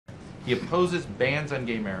He opposes bans on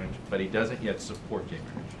gay marriage, but he doesn't yet support gay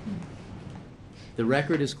marriage. The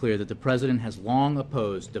record is clear that the President has long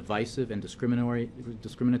opposed divisive and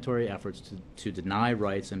discriminatory efforts to deny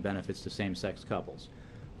rights and benefits to same-sex couples.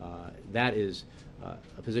 That is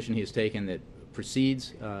a position he has taken that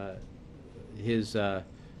precedes his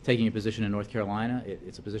taking a position in North Carolina.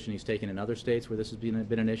 It's a position he's taken in other states where this has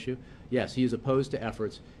been an issue. Yes, he is opposed to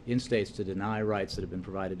efforts in states to deny rights that have been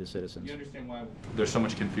provided to citizens. Do you understand why there's so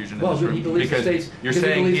much confusion in Well, this room? he believes because the states, you're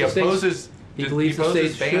saying he opposes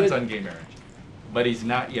states bans should, on gay marriage, but he's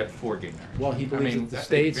not yet for gay marriage. Well, he believes that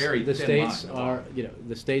the states are, you know,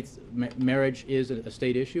 the states, marriage is a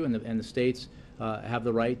state issue, and the states have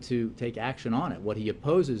the right to take action on it. What he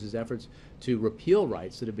opposes is efforts to repeal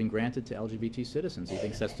rights that have been granted to LGBT citizens. He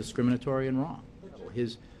thinks that's discriminatory and wrong.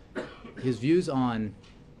 His views on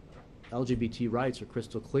LGBT rights are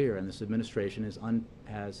crystal clear, and this administration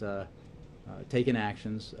has taken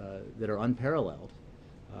actions that are unparalleled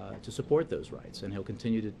to support those rights, and he'll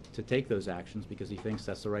continue to take those actions because he thinks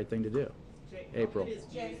that's the right thing to do. April. It is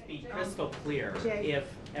just be crystal clear if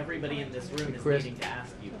everybody in this room is Chris, needing to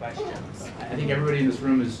ask you questions. I think everybody in this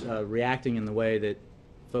room is reacting in the way that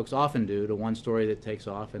folks often do to one story that takes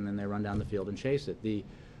off and then they run down the field and chase it.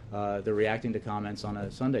 They're reacting to comments on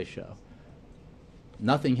a Sunday show.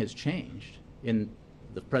 Nothing has changed in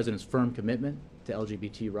the President's firm commitment to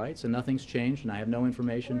LGBT rights, and nothing's changed, and I have no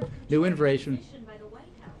information, new information. By the White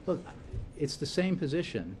House. Look, it's the same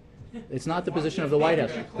position. It's not the position of the White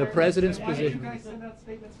House. The President's position. Why did you guys send out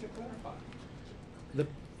statements to clarify?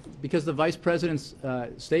 Because the Vice President's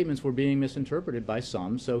statements were being misinterpreted by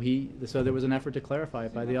some, so there was an effort to clarify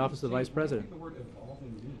it by the Office of the Vice President.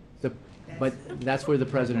 But that's where the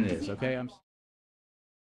President is, okay?